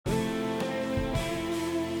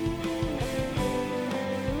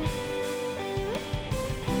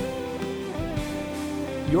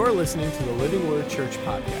You're listening to the Living Word Church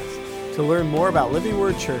podcast. To learn more about Living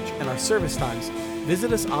Word Church and our service times,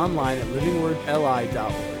 visit us online at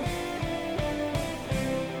livingwordli.org.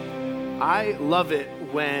 I love it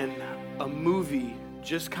when a movie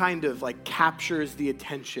just kind of like captures the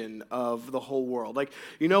attention of the whole world. Like,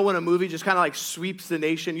 you know, when a movie just kind of like sweeps the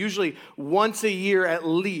nation, usually once a year at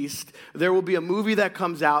least, there will be a movie that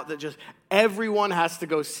comes out that just everyone has to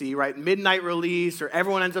go see, right? Midnight release, or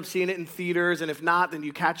everyone ends up seeing it in theaters, and if not, then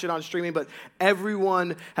you catch it on streaming, but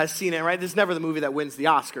everyone has seen it, right? This is never the movie that wins the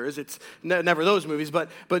Oscars. It's never those movies, but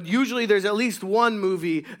usually there's at least one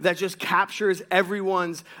movie that just captures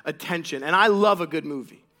everyone's attention, and I love a good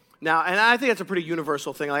movie. Now, and I think that's a pretty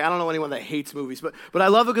universal thing. Like, I don't know anyone that hates movies, but I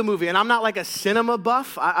love a good movie. And I'm not like a cinema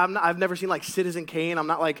buff. I've never seen like Citizen Kane. I'm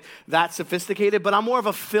not like that sophisticated, but I'm more of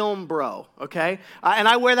a film bro, okay? And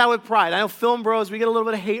I wear that with pride. I know film bros, we get a little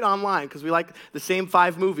bit of hate online because we like the same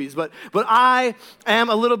 5 movies, but I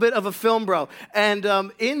am a little bit of a film bro. And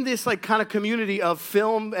in this like kind of community of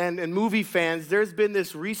film and movie fans, there's been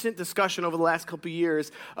this recent discussion over the last couple of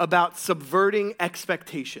years about subverting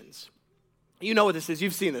expectations. You know what this is.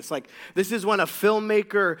 You've seen this. Like, this is when a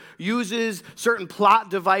filmmaker uses certain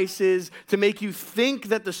plot devices to make you think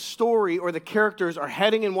that the story or the characters are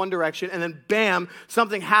heading in one direction, and then bam,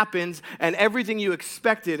 something happens, and everything you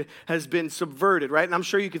expected has been subverted, right? And I'm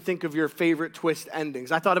sure you could think of your favorite twist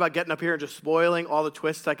endings. I thought about getting up here and just spoiling all the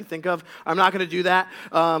twists I could think of. I'm not going to do that,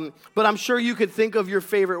 but I'm sure you could think of your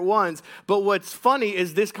favorite ones. But what's funny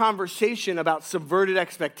is this conversation about subverted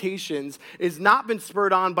expectations is not been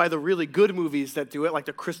spurred on by the really good movies that do it, like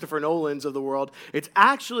the Christopher Nolans of the world. It's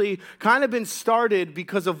actually kind of been started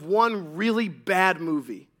because of one really bad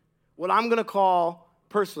movie. What I'm going to call,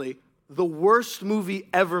 personally, the worst movie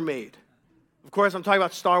ever made. Of course, I'm talking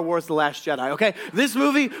about Star Wars: The Last Jedi, okay? This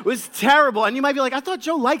movie was terrible, and you might be like, I thought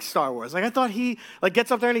Joe liked Star Wars. Like, I thought he like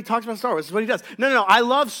gets up there and he talks about Star Wars. This is what he does. No, I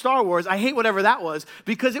love Star Wars. I hate whatever that was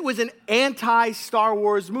because it was an anti-Star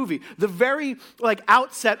Wars movie. The very like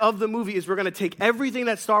outset of the movie is we're going to take everything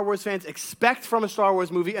that Star Wars fans expect from a Star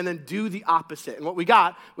Wars movie and then do the opposite. And what we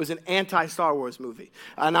got was an anti-Star Wars movie.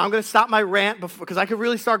 Now I'm going to stop my rant because I could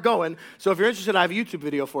really start going. So if you're interested, I have a YouTube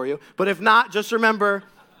video for you. But if not, just remember,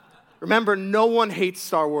 no one hates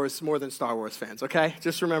Star Wars more than Star Wars fans, okay?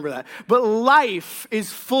 Just remember that. But life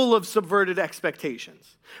is full of subverted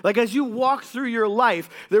expectations. Like, as you walk through your life,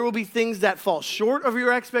 there will be things that fall short of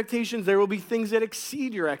your expectations. There will be things that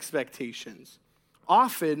exceed your expectations.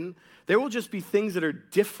 Often, there will just be things that are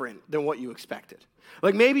different than what you expected.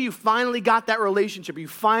 Like, maybe you finally got that relationship, you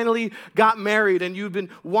finally got married, and you've been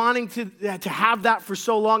wanting to have that for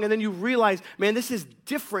so long, and then you realize, man, this is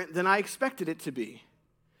different than I expected it to be.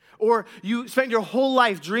 Or you spent your whole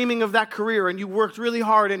life dreaming of that career, and you worked really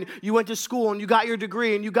hard, and you went to school, and you got your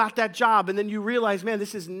degree, and you got that job, and then you realize, man,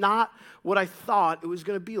 this is not what I thought it was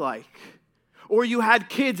going to be like. Or you had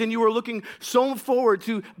kids, and you were looking so forward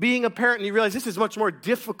to being a parent, and you realize this is much more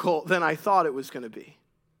difficult than I thought it was going to be.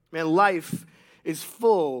 Man, life is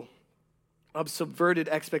full of subverted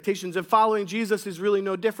expectations, and following Jesus is really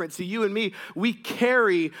no different. See, you and me, we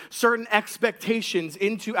carry certain expectations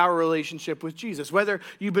into our relationship with Jesus. Whether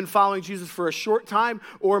you've been following Jesus for a short time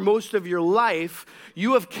or most of your life,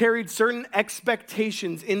 you have carried certain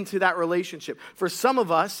expectations into that relationship. For some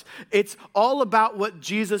of us, it's all about what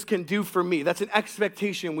Jesus can do for me. That's an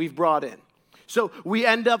expectation we've brought in. So we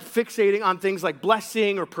end up fixating on things like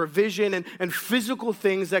blessing or provision and physical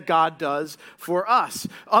things that God does for us.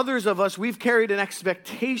 Others of us, we've carried an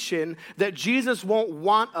expectation that Jesus won't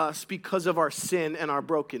want us because of our sin and our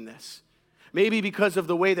brokenness. Maybe because of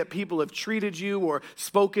the way that people have treated you or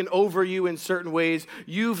spoken over you in certain ways.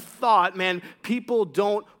 You've thought, man, people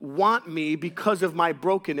don't want me because of my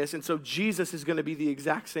brokenness, and so Jesus is going to be the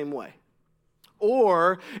exact same way.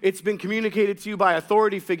 Or it's been communicated to you by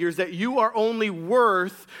authority figures that you are only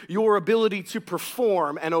worth your ability to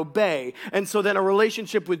perform and obey. And so then a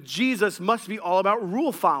relationship with Jesus must be all about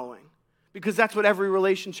rule following, because that's what every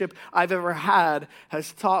relationship I've ever had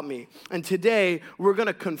has taught me. And today, we're going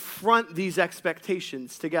to confront these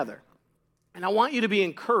expectations together. And I want you to be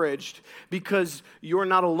encouraged because you're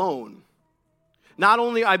not alone. Not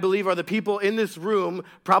only, I believe, are the people in this room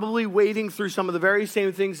probably wading through some of the very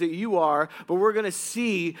same things that you are, but we're going to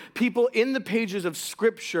see people in the pages of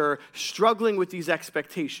Scripture struggling with these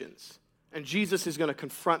expectations. And Jesus is going to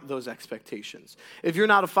confront those expectations. If you're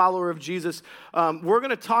not a follower of Jesus, we're going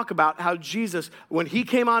to talk about how Jesus, when he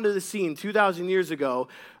came onto the scene 2,000 years ago,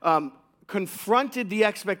 confronted the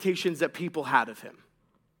expectations that people had of him.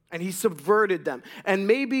 And he subverted them. And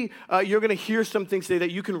maybe you're going to hear some things today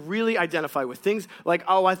that you can really identify with. Things like,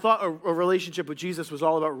 oh, I thought a relationship with Jesus was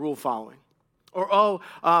all about rule following. Or,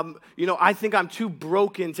 I think I'm too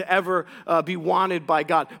broken to ever be wanted by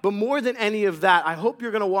God. But more than any of that, I hope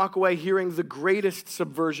you're going to walk away hearing the greatest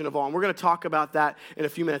subversion of all. And we're going to talk about that in a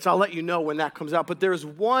few minutes. I'll let you know when that comes out. But there's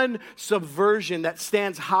one subversion that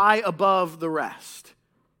stands high above the rest.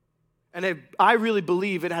 And I really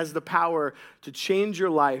believe it has the power to change your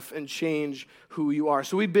life and change who you are.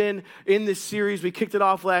 So we've been in this series. We kicked it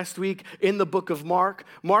off last week in the book of Mark.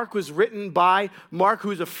 Mark was written by Mark,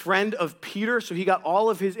 who's a friend of Peter. So he got all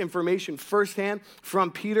of his information firsthand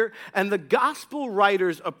from Peter. And the gospel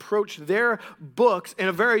writers approached their books in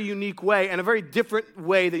a very unique way and a very different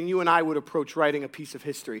way than you and I would approach writing a piece of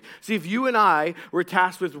history. See, if you and I were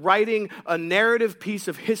tasked with writing a narrative piece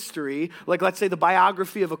of history, like let's say the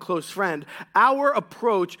biography of a close friend, our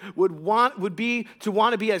approach would be to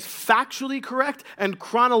want to be as factually correct and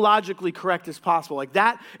chronologically correct as possible. Like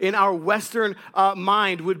that in our Western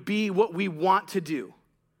mind would be what we want to do.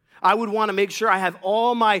 I would want to make sure I have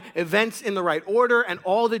all my events in the right order and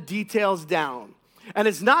all the details down. And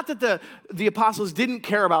it's not that the apostles didn't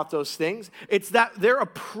care about those things. It's that their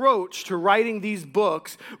approach to writing these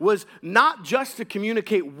books was not just to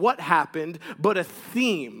communicate what happened, but a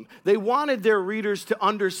theme. They wanted their readers to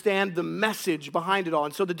understand the message behind it all.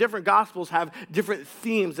 And so the different gospels have different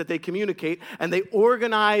themes that they communicate, and they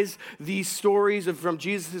organize these stories from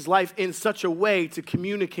Jesus' life in such a way to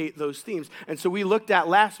communicate those themes. And so we looked at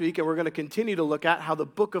last week, and we're going to continue to look at how the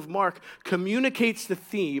book of Mark communicates the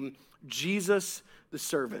theme, Jesus the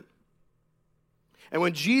servant. And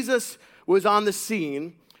when Jesus was on the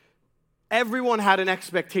scene, everyone had an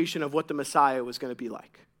expectation of what the Messiah was going to be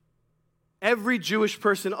like. Every Jewish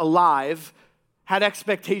person alive had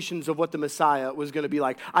expectations of what the Messiah was going to be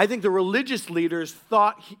like. I think the religious leaders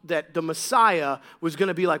thought that the Messiah was going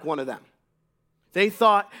to be like one of them. They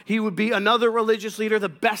thought he would be another religious leader, the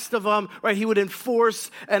best of them, right? He would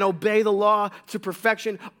enforce and obey the law to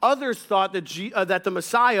perfection. Others thought that the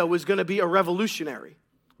Messiah was going to be a revolutionary.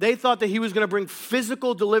 They thought that he was going to bring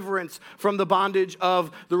physical deliverance from the bondage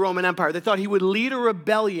of the Roman Empire. They thought he would lead a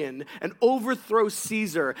rebellion and overthrow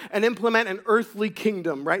Caesar and implement an earthly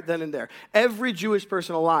kingdom right then and there. Every Jewish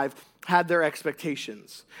person alive had their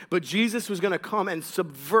expectations. But Jesus was going to come and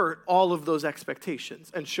subvert all of those expectations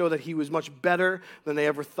and show that he was much better than they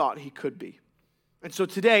ever thought he could be. And so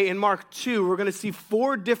today in Mark 2, we're going to see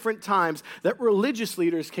 4 different times that religious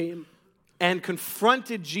leaders came and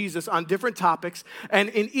confronted Jesus on different topics. And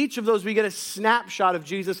in each of those, we get a snapshot of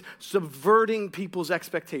Jesus subverting people's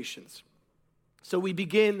expectations. So we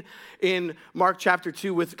begin in Mark chapter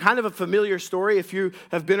 2 with kind of a familiar story. If you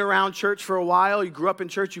have been around church for a while, you grew up in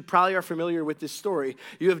church, you probably are familiar with this story.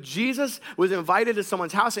 You have Jesus was invited to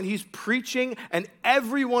someone's house and he's preaching and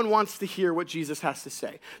everyone wants to hear what Jesus has to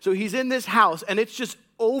say. So he's in this house and it's just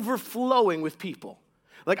overflowing with people.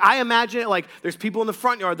 Like I imagine it like there's people in the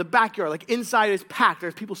front yard, the backyard, like inside is packed.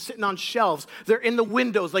 There's people sitting on shelves. They're in the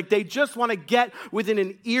windows. Like they just want to get within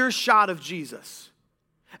an earshot of Jesus.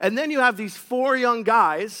 And then you have these 4 young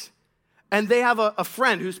guys and they have a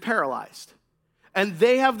friend who's paralyzed. And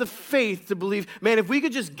they have the faith to believe, man, if we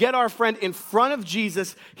could just get our friend in front of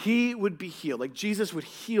Jesus, he would be healed. Like Jesus would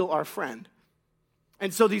heal our friend.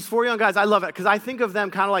 And so these 4 young guys, I love it because I think of them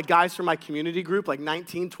kind of like guys from my community group, like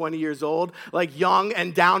 19, 20 years old, like young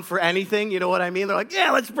and down for anything. You know what I mean? They're like, yeah,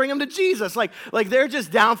 let's bring them to Jesus. Like they're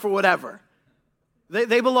just down for whatever.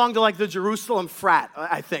 They belong to like the Jerusalem frat,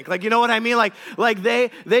 I think. Like, you know what I mean? Like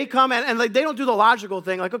they come and like they don't do the logical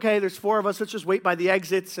thing. Like, okay, there's 4 of us. Let's just wait by the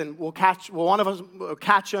exits and one of us will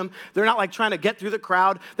catch them. They're not like trying to get through the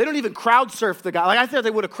crowd. They don't even crowd surf the guy. Like I thought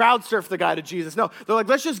they would have crowd surfed the guy to Jesus. No, they're like,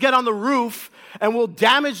 let's just get on the roof and we'll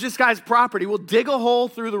damage this guy's property. We'll dig a hole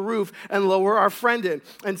through the roof and lower our friend in.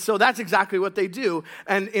 And so that's exactly what they do.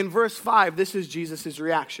 And in verse 5, this is Jesus'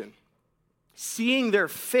 reaction. Seeing their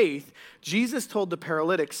faith, Jesus told the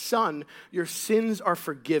paralytic, son, your sins are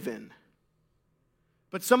forgiven.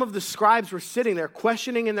 But some of the scribes were sitting there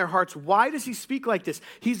questioning in their hearts, why does he speak like this?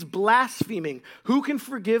 He's blaspheming. Who can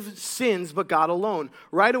forgive sins but God alone?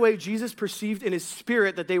 Right away, Jesus perceived in his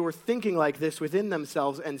spirit that they were thinking like this within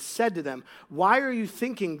themselves and said to them, why are you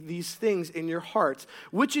thinking these things in your hearts?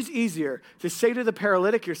 Which is easier, to say to the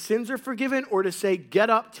paralytic, your sins are forgiven, or to say,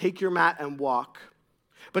 get up, take your mat and walk?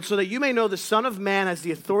 But so that you may know the Son of Man has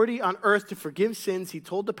the authority on earth to forgive sins, he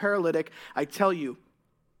told the paralytic, I tell you,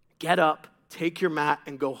 get up, take your mat,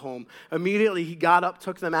 and go home. Immediately he got up,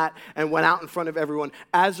 took the mat, and went out in front of everyone.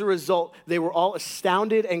 As a result, they were all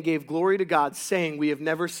astounded and gave glory to God, saying, we have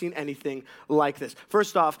never seen anything like this.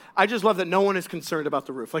 First off, I just love that no one is concerned about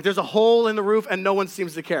the roof. Like there's a hole in the roof and no one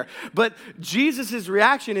seems to care. But Jesus'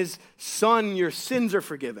 reaction is, son, your sins are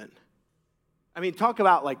forgiven. I mean, talk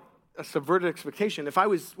about like a subverted expectation. If I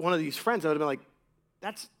was one of these friends, I would have been like,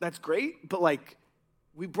 that's great, but like,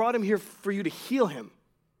 we brought him here for you to heal him.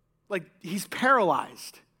 Like, he's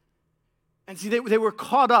paralyzed. And see, they were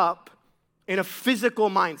caught up in a physical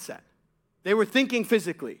mindset. They were thinking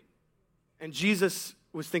physically, and Jesus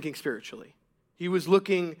was thinking spiritually. He was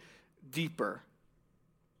looking deeper.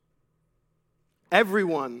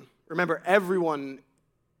 Everyone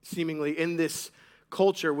seemingly in this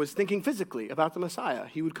culture was thinking physically about the Messiah.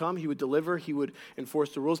 He would come, he would deliver, he would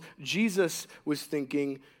enforce the rules. Jesus was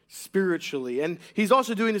thinking spiritually. And he's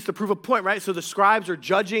also doing this to prove a point, right? So the scribes are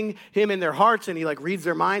judging him in their hearts, and he like reads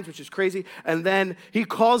their minds, which is crazy. And then he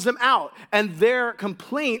calls them out. And their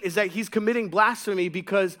complaint is that he's committing blasphemy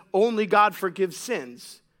because only God forgives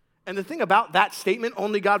sins. And the thing about that statement,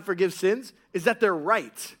 only God forgives sins, is that they're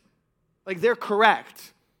right. Like, they're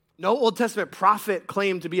correct. No Old Testament prophet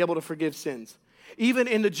claimed to be able to forgive sins. Even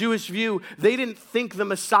in the Jewish view, they didn't think the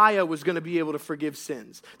Messiah was going to be able to forgive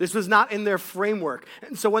sins. This was not in their framework.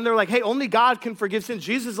 And so when they're like, hey, only God can forgive sins,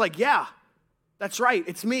 Jesus is like, yeah, that's right,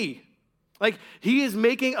 it's me. Like, he is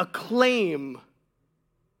making a claim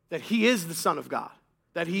that he is the Son of God,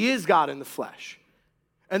 that he is God in the flesh.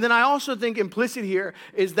 And then I also think implicit here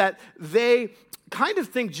is that they kind of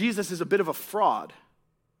think Jesus is a bit of a fraud.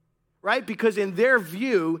 Right? Because in their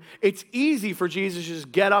view, it's easy for Jesus to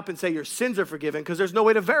just get up and say your sins are forgiven because there's no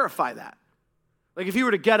way to verify that. Like, if he were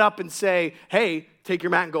to get up and say, hey, take your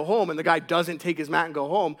mat and go home, and the guy doesn't take his mat and go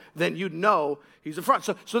home, then you'd know he's a fraud.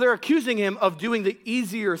 So they're accusing him of doing the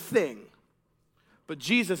easier thing. But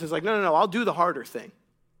Jesus is like, no, I'll do the harder thing.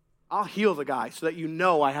 I'll heal the guy so that you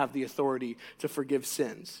know I have the authority to forgive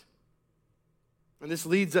sins. And this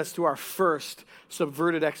leads us to our first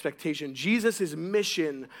subverted expectation. Jesus'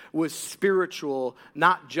 mission was spiritual,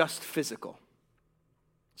 not just physical.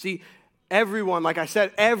 See, everyone, like I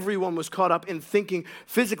said, everyone was caught up in thinking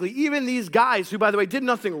physically. Even these guys who, by the way, did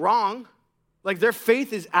nothing wrong. Like, their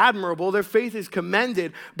faith is admirable, their faith is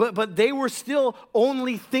commended, but they were still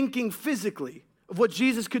only thinking physically of what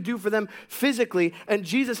Jesus could do for them physically, and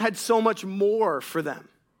Jesus had so much more for them.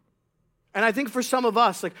 And I think for some of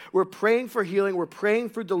us, like, we're praying for healing, we're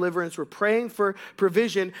praying for deliverance, we're praying for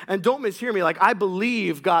provision, and don't mishear me, like, I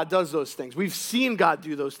believe God does those things. We've seen God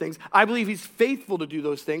do those things. I believe he's faithful to do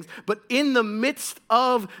those things, but in the midst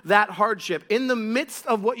of that hardship, in the midst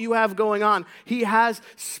of what you have going on, he has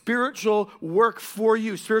spiritual work for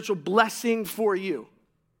you, spiritual blessing for you.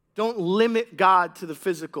 Don't limit God to the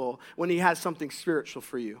physical when he has something spiritual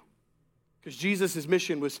for you. Because Jesus'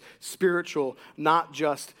 mission was spiritual, not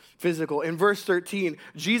just physical. In verse 13,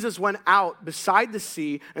 Jesus went out beside the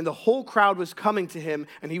sea, and the whole crowd was coming to him,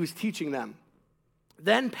 and he was teaching them.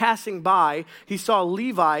 Then passing by, he saw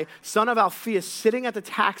Levi, son of Alphaeus, sitting at the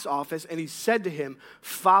tax office, and he said to him,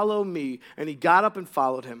 "Follow me." And he got up and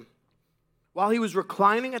followed him. While he was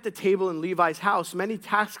reclining at the table in Levi's house, many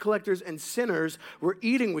tax collectors and sinners were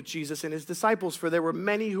eating with Jesus and his disciples, for there were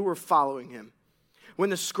many who were following him. When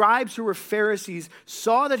the scribes who were Pharisees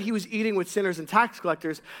saw that he was eating with sinners and tax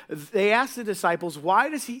collectors, they asked the disciples, "Why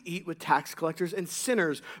does he eat with tax collectors and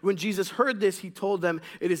sinners?" When Jesus heard this, he told them,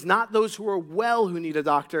 "It is not those who are well who need a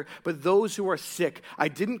doctor, but those who are sick. I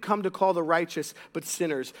didn't come to call the righteous, but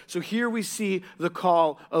sinners." So here we see the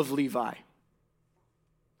call of Levi.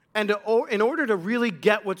 And in order to really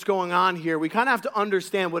get what's going on here, we kind of have to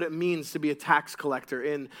understand what it means to be a tax collector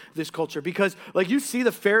in this culture. Because, like, you see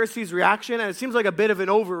the Pharisees' reaction, and it seems like a bit of an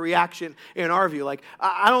overreaction in our view. Like,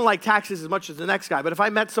 I don't like taxes as much as the next guy, but if I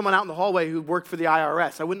met someone out in the hallway who worked for the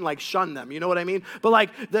IRS, I wouldn't, like, shun them. You know what I mean? But,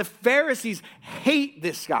 like, the Pharisees hate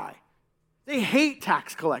this guy. They hate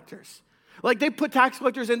tax collectors. Like, they put tax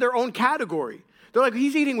collectors in their own category. They're like,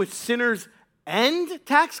 he's eating with sinners and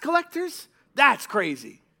tax collectors? That's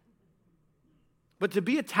crazy. But to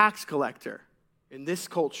be a tax collector in this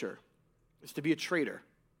culture is to be a traitor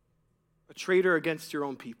against your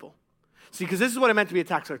own people. See, because this is what it meant to be a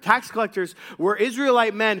tax collector. Tax collectors were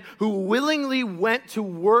Israelite men who willingly went to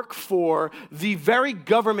work for the very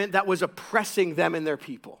government that was oppressing them and their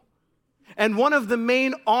people. And one of the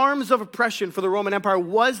main arms of oppression for the Roman Empire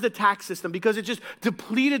was the tax system, because it just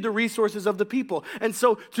depleted the resources of the people. And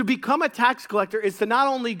so to become a tax collector is to not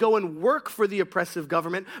only go and work for the oppressive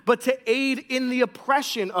government, but to aid in the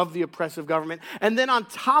oppression of the oppressive government. And then on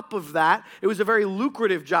top of that, it was a very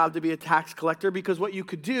lucrative job to be a tax collector, because what you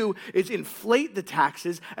could do is inflate the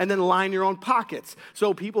taxes and then line your own pockets.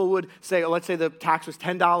 So people would say, let's say the tax was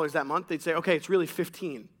 $10 that month. They'd say, okay, it's really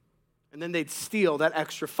 $15. And then they'd steal that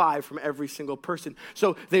extra 5 from every single person.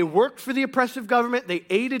 So they worked for the oppressive government, they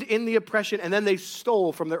aided in the oppression, and then they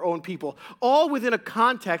stole from their own people. All within a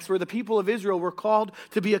context where the people of Israel were called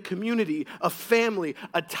to be a community, a family,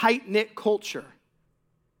 a tight-knit culture.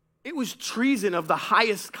 It was treason of the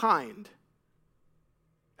highest kind.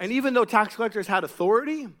 And even though tax collectors had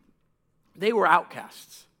authority, they were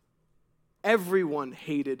outcasts. Everyone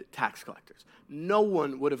hated tax collectors. No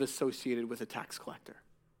one would have associated with a tax collector.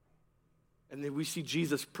 And then we see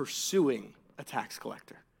Jesus pursuing a tax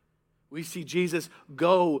collector. We see Jesus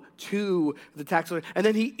go to the tax collector, and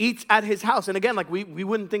then he eats at his house. And again, like we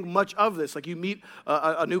wouldn't think much of this. Like you meet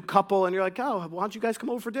a new couple, and you're like, oh, why don't you guys come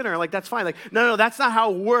over for dinner? Like, that's fine. Like, no, that's not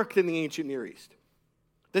how it worked in the ancient Near East.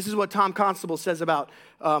 This is what Tom Constable says about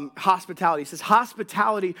hospitality. He says,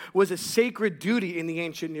 hospitality was a sacred duty in the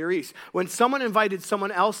ancient Near East. When someone invited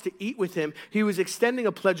someone else to eat with him, he was extending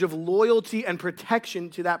a pledge of loyalty and protection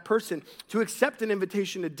to that person. To accept an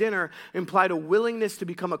invitation to dinner implied a willingness to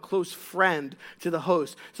become a close friend to the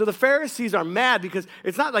host. So the Pharisees are mad because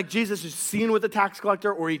it's not like Jesus is seen with the tax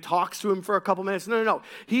collector or he talks to him for a couple minutes. No.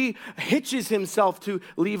 He hitches himself to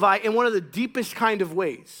Levi in one of the deepest kind of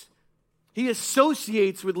ways. He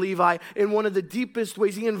associates with Levi in one of the deepest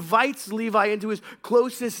ways. He invites Levi into his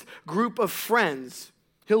closest group of friends.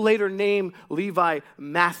 He'll later name Levi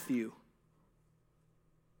Matthew.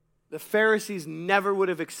 The Pharisees never would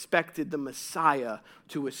have expected the Messiah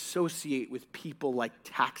to associate with people like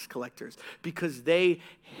tax collectors because they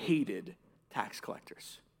hated tax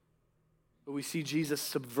collectors. But we see Jesus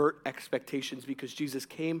subvert expectations because Jesus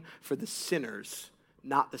came for the sinners,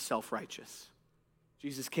 not the self-righteous.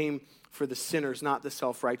 Jesus came for the sinners, not the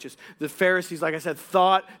self-righteous. The Pharisees, like I said,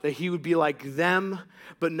 thought that he would be like them,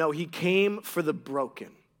 but no, he came for the broken.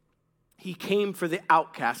 He came for the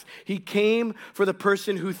outcast. He came for the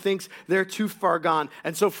person who thinks they're too far gone.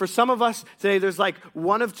 And so for some of us today, there's like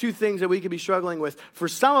one of two things that we could be struggling with. For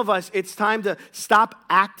some of us, it's time to stop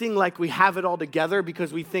acting like we have it all together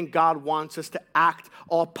because we think God wants us to act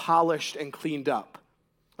all polished and cleaned up.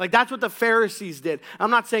 Like, that's what the Pharisees did. I'm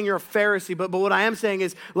not saying you're a Pharisee, but what I am saying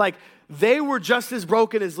is, like, they were just as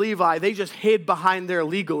broken as Levi. They just hid behind their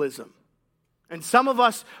legalism. And some of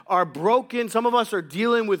us are broken. Some of us are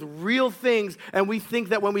dealing with real things. And we think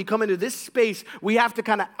that when we come into this space, we have to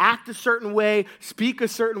kind of act a certain way, speak a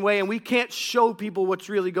certain way, and we can't show people what's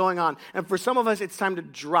really going on. And for some of us, it's time to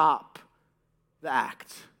drop the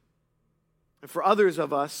act. And for others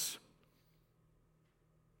of us,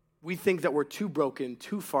 we think that we're too broken,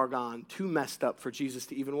 too far gone, too messed up for Jesus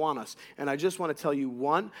to even want us. And I just want to tell you,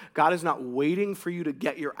 one, God is not waiting for you to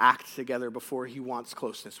get your act together before he wants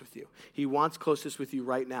closeness with you. He wants closeness with you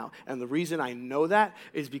right now. And the reason I know that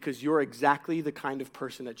is because you're exactly the kind of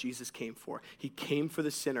person that Jesus came for. He came for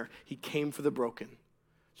the sinner. He came for the broken.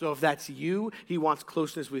 So if that's you, he wants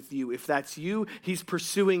closeness with you. If that's you, he's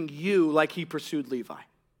pursuing you like he pursued Levi.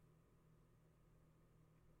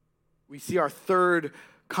 We see our third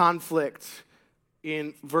conflict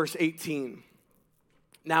in verse 18.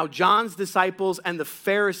 Now, John's disciples and the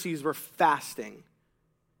Pharisees were fasting.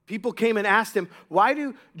 People came and asked him, why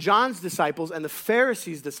do John's disciples and the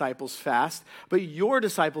Pharisees' disciples fast, but your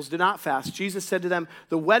disciples do not fast? Jesus said to them,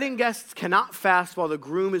 the wedding guests cannot fast while the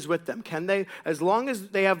groom is with them, can they? As long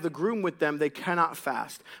as they have the groom with them, they cannot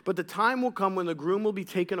fast. But the time will come when the groom will be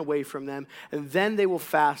taken away from them, and then they will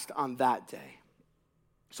fast on that day.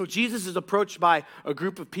 So Jesus is approached by a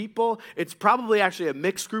group of people. It's probably actually a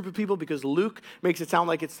mixed group of people because Luke makes it sound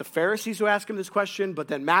like it's the Pharisees who ask him this question, but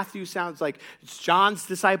then Matthew sounds like it's John's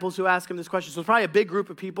disciples who ask him this question. So it's probably a big group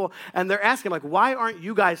of people, and they're asking, like, why aren't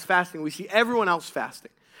you guys fasting? We see everyone else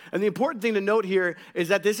fasting. And the important thing to note here is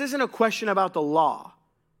that this isn't a question about the law.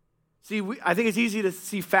 See, I think it's easy to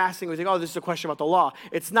see fasting. We think, oh, this is a question about the law.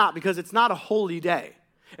 It's not, because it's not a holy day.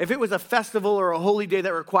 If it was a festival or a holy day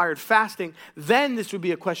that required fasting, then this would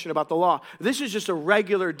be a question about the law. This is just a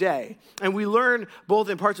regular day. And we learn both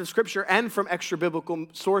in parts of Scripture and from extra biblical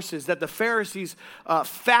sources that the Pharisees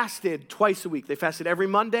fasted twice a week. They fasted every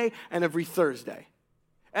Monday and every Thursday.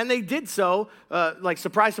 And they did so, like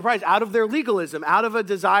surprise, surprise, out of their legalism, out of a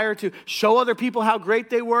desire to show other people how great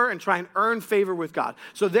they were and try and earn favor with God.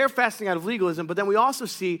 So they're fasting out of legalism, but then we also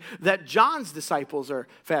see that John's disciples are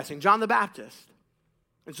fasting, John the Baptist.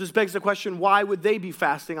 And so this begs the question, why would they be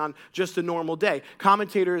fasting on just a normal day?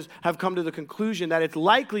 Commentators have come to the conclusion that it's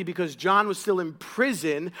likely because John was still in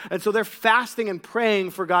prison, and so they're fasting and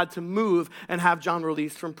praying for God to move and have John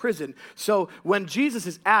released from prison. So when Jesus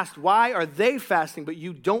is asked, why are they fasting but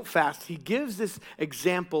you don't fast, he gives this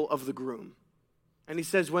example of the groom. And he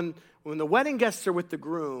says, when the wedding guests are with the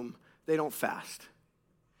groom, they don't fast.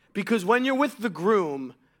 Because when you're with the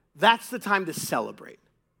groom, that's the time to celebrate.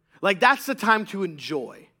 Like, that's the time to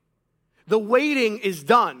enjoy. The waiting is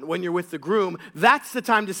done when you're with the groom. That's the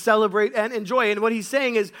time to celebrate and enjoy. And what he's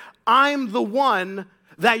saying is, I'm the one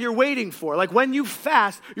that you're waiting for. Like, when you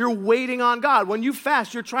fast, you're waiting on God. When you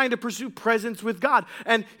fast, you're trying to pursue presence with God.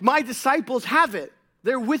 And my disciples have it.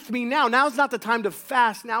 They're with me now. Now's not the time to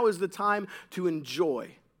fast. Now is the time to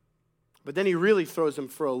enjoy. But then he really throws them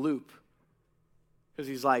for a loop. Because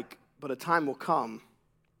he's like, but a time will come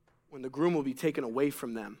when the groom will be taken away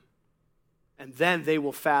from them. And then they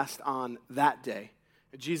will fast on that day.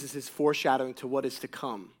 And Jesus is foreshadowing to what is to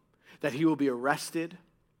come. That he will be arrested,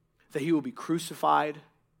 that he will be crucified,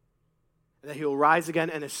 that he will rise again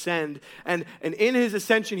and ascend. And in his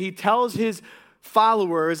ascension, he tells his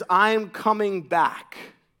followers, I am coming back.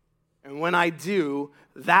 And when I do,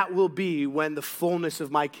 that will be when the fullness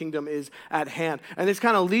of my kingdom is at hand. And this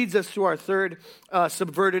kind of leads us to our third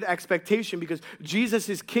subverted expectation, because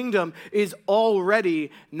Jesus' kingdom is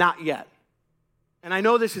already not yet. And I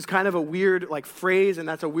know this is kind of a weird phrase, and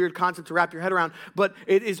that's a weird concept to wrap your head around, but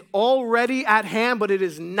it is already at hand, but it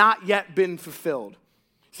has not yet been fulfilled.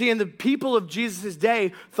 See, and the people of Jesus'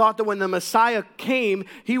 day thought that when the Messiah came,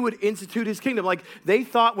 he would institute his kingdom. Like, they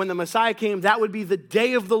thought when the Messiah came, that would be the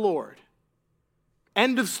day of the Lord.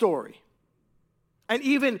 End of story. And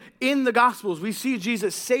even in the Gospels, we see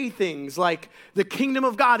Jesus say things like, the kingdom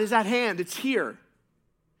of God is at hand, it's here.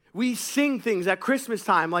 We sing things at Christmas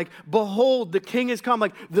time like, behold, the king has come.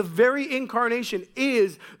 Like, the very incarnation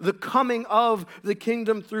is the coming of the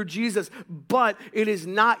kingdom through Jesus. But it is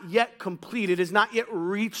not yet complete. It has not yet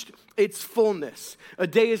reached its fullness. A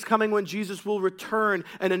day is coming when Jesus will return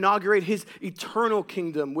and inaugurate his eternal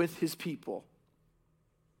kingdom with his people.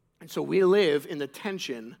 And so we live in the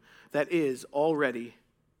tension that is already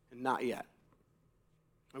and not yet.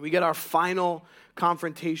 And we get our final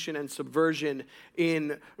confrontation and subversion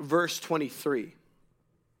in verse 23.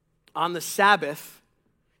 On the Sabbath,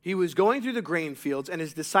 he was going through the grain fields, and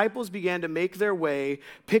his disciples began to make their way,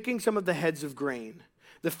 picking some of the heads of grain.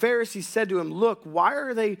 The Pharisees said to him, look, why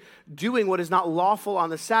are they doing what is not lawful on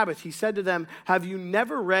the Sabbath? He said to them, have you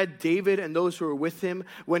never read David and those who were with him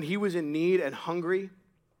when he was in need and hungry?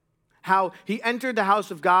 How he entered the house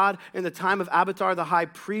of God in the time of Abiathar the high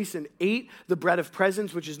priest and ate the bread of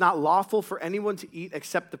presence, which is not lawful for anyone to eat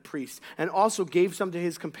except the priest, and also gave some to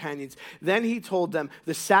his companions. Then he told them,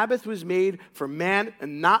 the Sabbath was made for man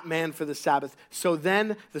and not man for the Sabbath. So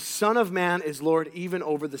then the Son of Man is Lord even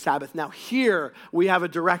over the Sabbath. Now here we have a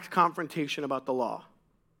direct confrontation about the law.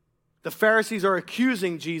 The Pharisees are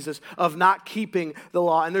accusing Jesus of not keeping the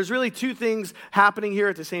law. And there's really two things happening here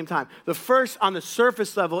at the same time. The first, on the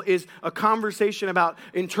surface level, is a conversation about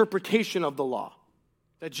interpretation of the law.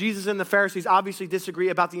 That Jesus and the Pharisees obviously disagree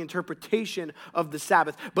about the interpretation of the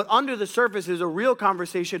Sabbath. But under the surface is a real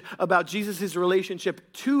conversation about Jesus' relationship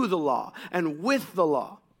to the law and with the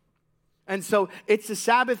law. And so it's the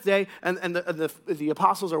Sabbath day, and the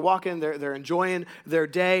apostles are walking, they're enjoying their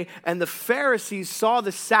day, and the Pharisees saw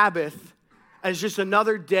the Sabbath as just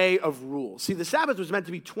another day of rules. See, the Sabbath was meant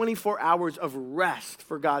to be 24 hours of rest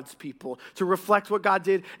for God's people, to reflect what God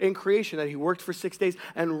did in creation, that he worked for 6 days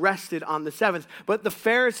and rested on the seventh. But the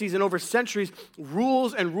Pharisees, and over centuries,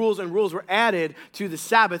 rules and rules and rules were added to the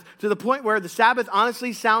Sabbath, to the point where the Sabbath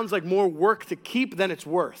honestly sounds like more work to keep than it's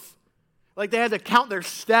worth. Like, they had to count their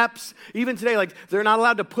steps. Even today, like, they're not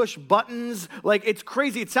allowed to push buttons. Like, it's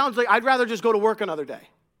crazy. It sounds like I'd rather just go to work another day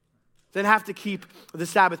than have to keep the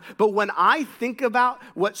Sabbath. But when I think about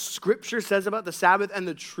what Scripture says about the Sabbath and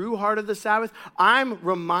the true heart of the Sabbath, I'm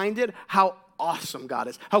reminded how awesome God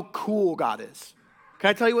is, how cool God is. Can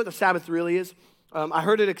I tell you what the Sabbath really is? I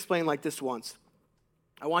heard it explained like this once.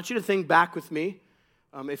 I want you to think back with me.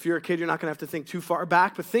 If you're a kid, you're not going to have to think too far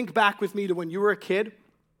back, but think back with me to when you were a kid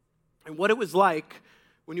and what it was like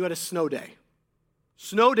when you had a snow day.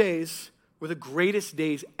 Snow days were the greatest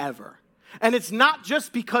days ever. And it's not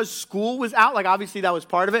just because school was out, like obviously that was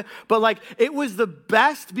part of it, but like it was the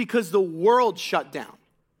best because the world shut down.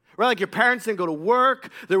 Right? Like your parents didn't go to work,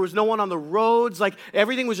 there was no one on the roads, like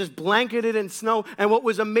everything was just blanketed in snow. And what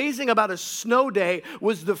was amazing about a snow day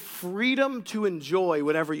was the freedom to enjoy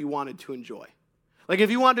whatever you wanted to enjoy. Like if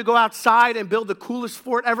you wanted to go outside and build the coolest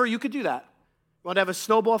fort ever, you could do that. You wanted to have a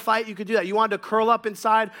snowball fight, you could do that. You wanted to curl up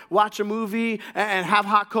inside, watch a movie, and have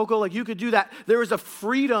hot cocoa, like you could do that. There was a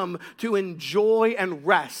freedom to enjoy and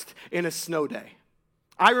rest in a snow day.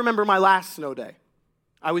 I remember my last snow day.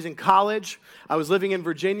 I was in college, I was living in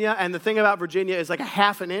Virginia, and the thing about Virginia is like a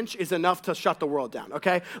half an inch is enough to shut the world down,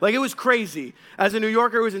 okay? Like it was crazy. As a New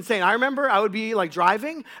Yorker, it was insane. I remember I would be like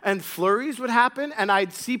driving and flurries would happen and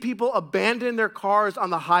I'd see people abandon their cars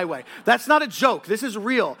on the highway. That's not a joke, this is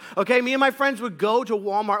real, okay? Me and my friends would go to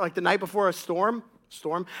Walmart like the night before a storm,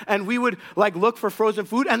 and we would like look for frozen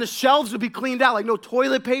food and the shelves would be cleaned out, like no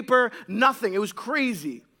toilet paper, nothing. It was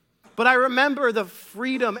crazy. But I remember the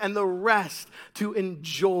freedom and the rest to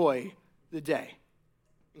enjoy the day.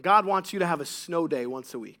 God wants you to have a snow day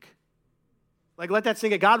once a week. Like, let that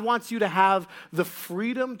sink in. God wants you to have the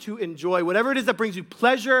freedom to enjoy whatever it is that brings you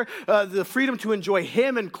pleasure, the freedom to enjoy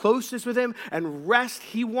Him and closeness with Him and rest.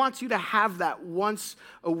 He wants you to have that once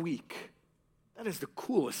a week. That is the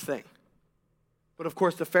coolest thing. But of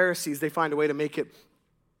course, the Pharisees, they find a way to make it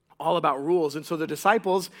all about rules. And so the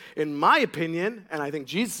disciples, in my opinion, and I think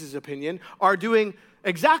Jesus' opinion, are doing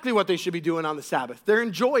exactly what they should be doing on the Sabbath. They're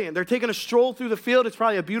enjoying. They're taking a stroll through the field. It's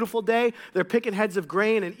probably a beautiful day. They're picking heads of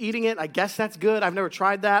grain and eating it. I guess that's good. I've never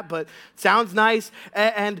tried that, but it sounds nice.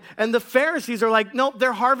 And the Pharisees are like, nope,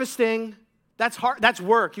 they're harvesting. That's hard. That's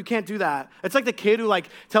work. You can't do that. It's like the kid who like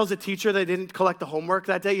tells the teacher they didn't collect the homework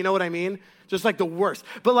that day. You know what I mean? Just like the worst.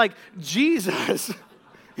 But like Jesus,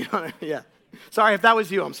 you know what I mean? Yeah. Sorry if that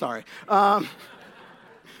was you, I'm sorry. But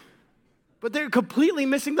they're completely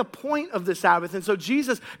missing the point of the Sabbath. And so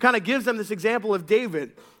Jesus kind of gives them this example of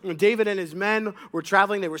David. When David and his men were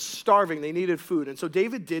traveling, they were starving, they needed food. And so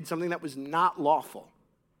David did something that was not lawful.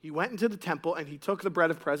 He went into the temple and he took the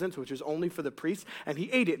bread of presence, which was only for the priests, and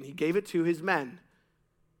he ate it and he gave it to his men.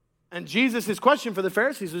 And Jesus' question for the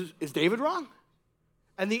Pharisees is David wrong?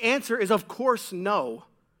 And the answer is, of course, no.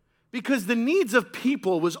 Because the needs of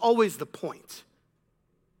people was always the point.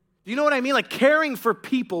 Do you know what I mean? Like caring for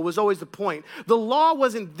people was always the point. The law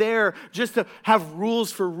wasn't there just to have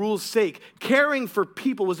rules for rules' sake. Caring for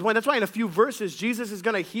people was the point. That's why in a few verses, Jesus is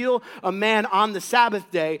going to heal a man on the Sabbath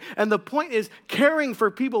day. And the point is, caring for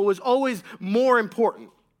people was always more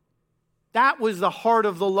important. That was the heart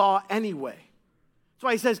of the law anyway. That's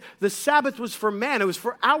why he says the Sabbath was for man. It was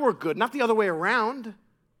for our good, not the other way around.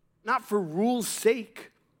 Not for rules'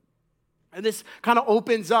 sake. And this kind of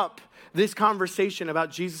opens up this conversation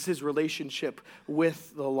about Jesus' relationship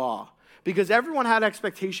with the law. Because everyone had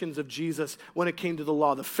expectations of Jesus when it came to the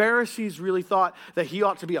law. The Pharisees really thought that he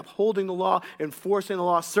ought to be upholding the law, enforcing the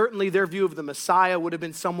law. Certainly their view of the Messiah would have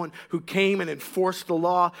been someone who came and enforced the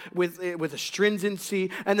law with a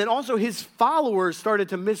stringency. And then also his followers started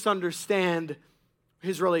to misunderstand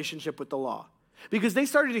his relationship with the law. Because they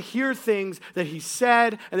started to hear things that he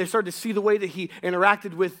said, and they started to see the way that he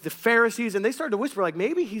interacted with the Pharisees, and they started to whisper, like,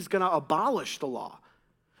 maybe he's going to abolish the law.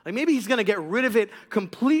 Like, maybe he's going to get rid of it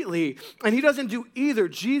completely. And he doesn't do either.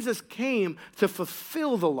 Jesus came to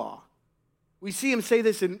fulfill the law. We see him say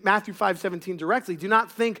this in Matthew 5:17 directly. Do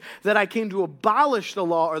not think that I came to abolish the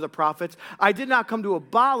law or the prophets. I did not come to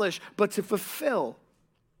abolish, but to fulfill.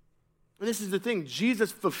 And this is the thing,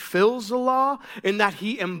 Jesus fulfills the law in that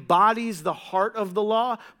he embodies the heart of the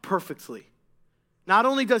law perfectly. Not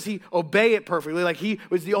only does he obey it perfectly, like he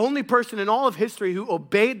was the only person in all of history who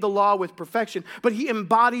obeyed the law with perfection, but he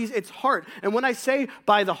embodies its heart. And when I say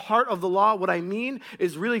by the heart of the law, what I mean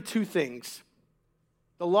is really two things.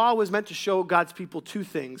 The law was meant to show God's people two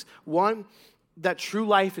things. One, that true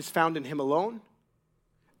life is found in him alone,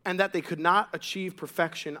 and that they could not achieve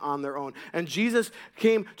perfection on their own. And Jesus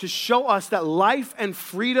came to show us that life and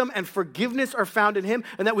freedom and forgiveness are found in him,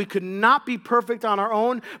 and that we could not be perfect on our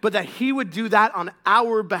own, but that he would do that on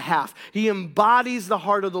our behalf. He embodies the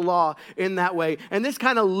heart of the law in that way. And this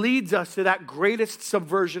kind of leads us to that greatest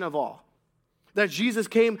subversion of all. That Jesus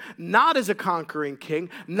came not as a conquering king,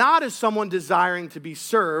 not as someone desiring to be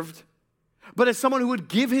served, but as someone who would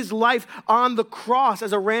give his life on the cross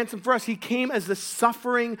as a ransom for us. He came as the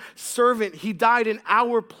suffering servant. He died in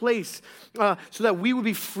our place so that we would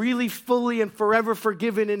be freely, fully, and forever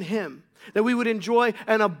forgiven in him. That we would enjoy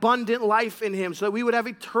an abundant life in him, so that we would have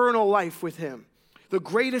eternal life with him. The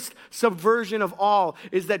greatest subversion of all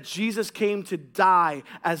is that Jesus came to die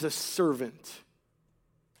as a servant.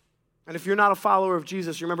 And if you're not a follower of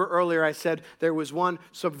Jesus, you remember earlier I said there was one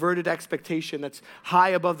subverted expectation that's high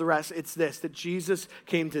above the rest. It's this, that Jesus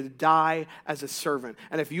came to die as a servant.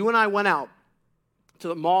 And if you and I went out to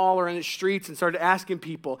the mall or in the streets and started asking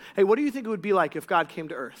people, hey, what do you think it would be like if God came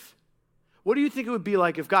to earth? What do you think it would be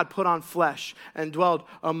like if God put on flesh and dwelled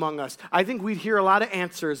among us? I think we'd hear a lot of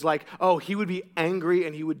answers like, oh, he would be angry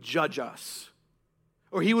and he would judge us.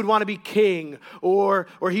 Or he would want to be king, or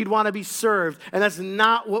he'd want to be served. And that's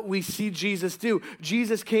not what we see Jesus do.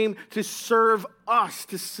 Jesus came to serve us,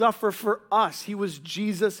 to suffer for us. He was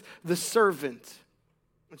Jesus the servant.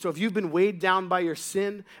 And so if you've been weighed down by your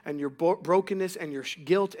sin and your brokenness and your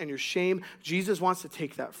guilt and your shame, Jesus wants to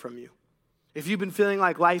take that from you. If you've been feeling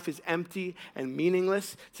like life is empty and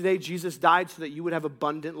meaningless, today Jesus died so that you would have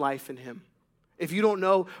abundant life in him. If you don't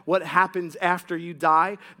know what happens after you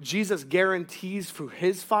die, Jesus guarantees for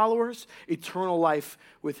his followers eternal life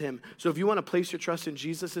with him. So if you want to place your trust in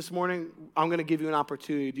Jesus this morning, I'm going to give you an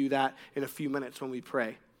opportunity to do that in a few minutes when we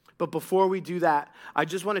pray. But before we do that, I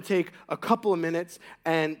just want to take a couple of minutes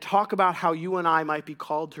and talk about how you and I might be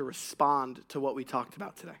called to respond to what we talked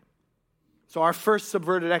about today. So our first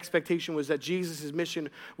subverted expectation was that Jesus' mission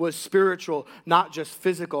was spiritual, not just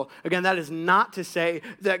physical. Again, that is not to say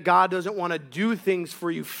that God doesn't want to do things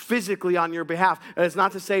for you physically on your behalf. That is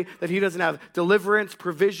not to say that he doesn't have deliverance,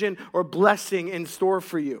 provision, or blessing in store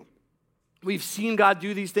for you. We've seen God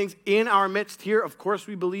do these things in our midst here. Of course,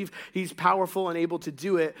 we believe he's powerful and able to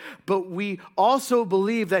do it. But we also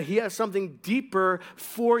believe that he has something deeper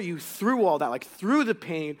for you through all that, like through the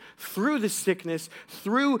pain, through the sickness,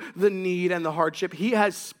 through the need and the hardship. He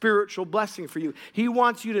has spiritual blessing for you. He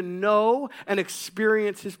wants you to know and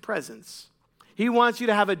experience his presence. He wants you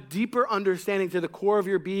to have a deeper understanding to the core of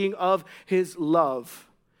your being of his love.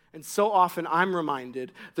 And so often I'm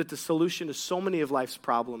reminded that the solution to so many of life's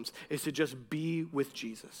problems is to just be with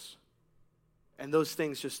Jesus. And those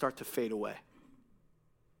things just start to fade away.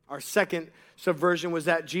 Our second subversion was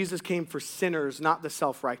that Jesus came for sinners, not the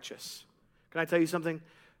self-righteous. Can I tell you something?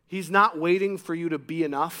 He's not waiting for you to be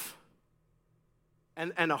enough.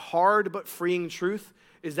 And a hard but freeing truth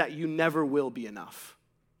is that you never will be enough.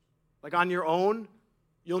 Like on your own,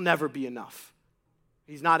 you'll never be enough.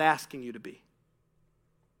 He's not asking you to be.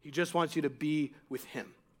 He just wants you to be with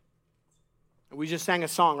him. And we just sang a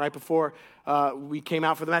song right before we came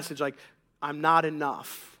out for the message, like, I'm not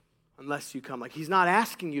enough unless you come. Like, he's not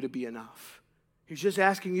asking you to be enough. He's just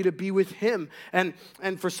asking you to be with him. And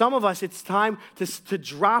for some of us, it's time to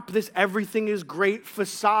drop this everything is great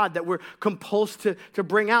facade that we're compulsed to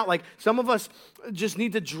bring out. Like, some of us just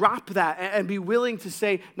need to drop that and be willing to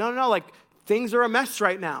say, no, like, things are a mess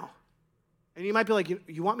right now. And you might be like,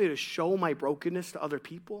 you want me to show my brokenness to other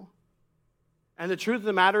people? And the truth of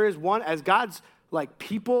the matter is, one, as God's like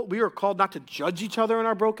people, we are called not to judge each other in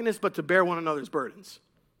our brokenness, but to bear one another's burdens.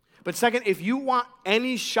 But second, if you want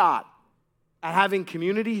any shot at having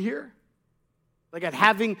community here, like at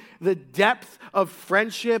having the depth of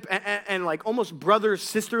friendship and like almost brother,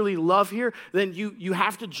 sisterly love here, then you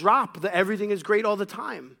have to drop the everything is great all the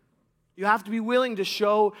time. You have to be willing to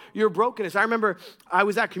show your brokenness. I remember I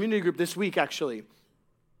was at community group this week, actually,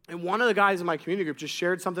 and one of the guys in my community group just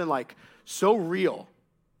shared something like so real,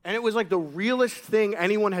 and it was like the realest thing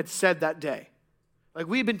anyone had said that day. Like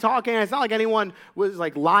we'd been talking, and it's not like anyone was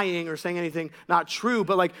like lying or saying anything not true,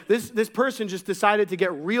 but like this person just decided to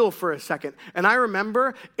get real for a second. And I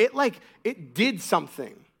remember it did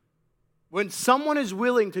something. When someone is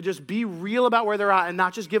willing to just be real about where they're at and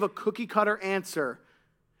not just give a cookie cutter answer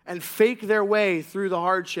and fake their way through the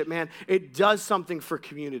hardship, man, it does something for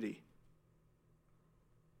community.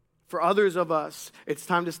 For others of us, it's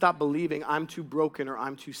time to stop believing I'm too broken or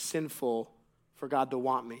I'm too sinful for God to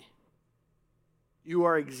want me. You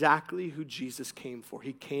are exactly who Jesus came for.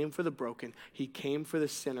 He came for the broken. He came for the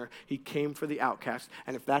sinner. He came for the outcast.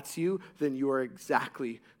 And if that's you, then you are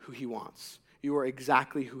exactly who he wants. You are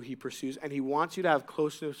exactly who he pursues. And he wants you to have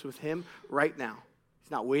closeness with him right now.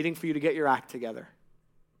 He's not waiting for you to get your act together.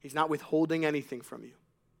 He's not withholding anything from you.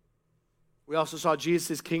 We also saw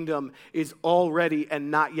Jesus' kingdom is already and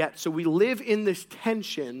not yet. So we live in this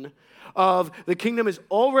tension of the kingdom is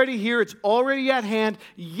already here, it's already at hand,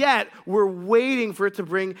 yet we're waiting for it to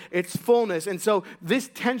bring its fullness. And so this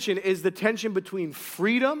tension is the tension between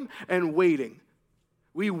freedom and waiting.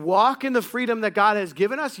 We walk in the freedom that God has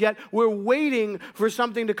given us, yet we're waiting for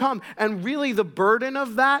something to come. And really the burden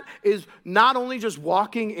of that is not only just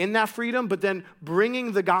walking in that freedom, but then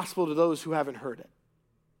bringing the gospel to those who haven't heard it.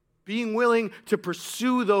 Being willing to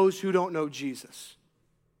pursue those who don't know Jesus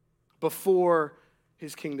before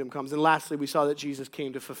his kingdom comes. And lastly, we saw that Jesus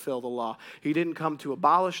came to fulfill the law. He didn't come to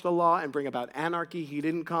abolish the law and bring about anarchy. He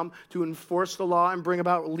didn't come to enforce the law and bring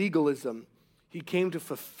about legalism. He came to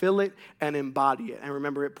fulfill it and embody it. And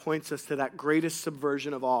remember, it points us to that greatest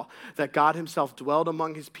subversion of all, that God himself dwelled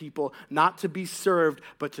among his people, not to be served,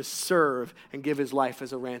 but to serve and give his life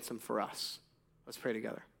as a ransom for us. Let's pray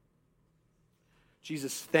together.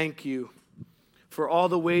 Jesus, thank you for all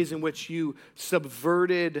the ways in which you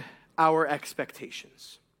subverted our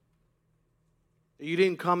expectations. You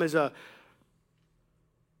didn't come as a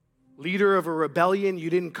leader of a rebellion. You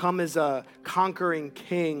didn't come as a conquering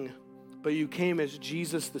king, but you came as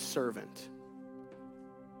Jesus the servant.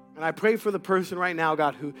 And I pray for the person right now,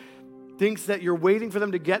 God, who thinks that you're waiting for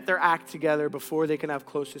them to get their act together before they can have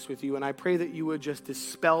closeness with you. And I pray that you would just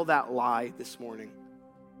dispel that lie this morning.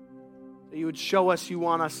 That you would show us you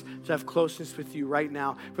want us to have closeness with you right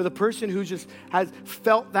now. For the person who just has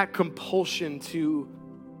felt that compulsion to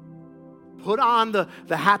put on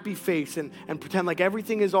the happy face and pretend like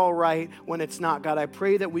everything is all right when it's not, God, I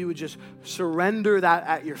pray that we would just surrender that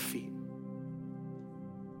at your feet.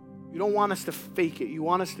 You don't want us to fake it. You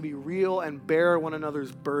want us to be real and bear one another's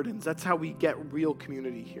burdens. That's how we get real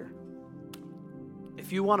community here.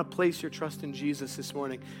 If you want to place your trust in Jesus this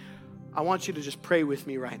morning, I want you to just pray with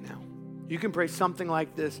me right now. You can pray something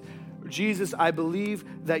like this. Jesus, I believe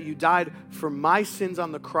that you died for my sins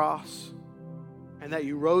on the cross and that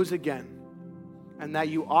you rose again and that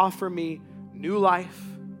you offer me new life,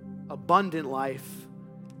 abundant life,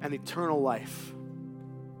 and eternal life.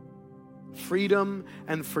 Freedom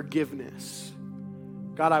and forgiveness.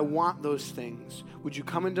 God, I want those things. Would you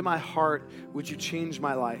come into my heart? Would you change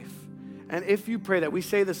my life? And if you pray that, we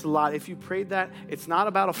say this a lot, if you prayed that, it's not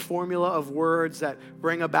about a formula of words that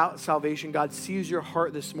bring about salvation. God sees your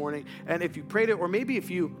heart this morning. And if you prayed it, or maybe if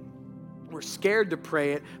you were scared to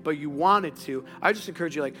pray it, but you wanted to, I just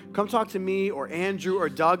encourage you, come talk to me or Andrew or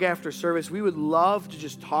Doug after service. We would love to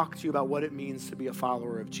just talk to you about what it means to be a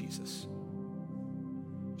follower of Jesus.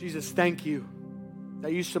 Jesus, thank you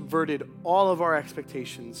that you subverted all of our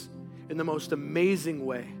expectations in the most amazing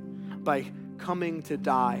way by coming to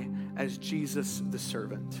die as Jesus the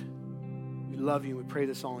servant. We love you. We pray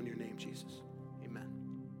this all in your name, Jesus.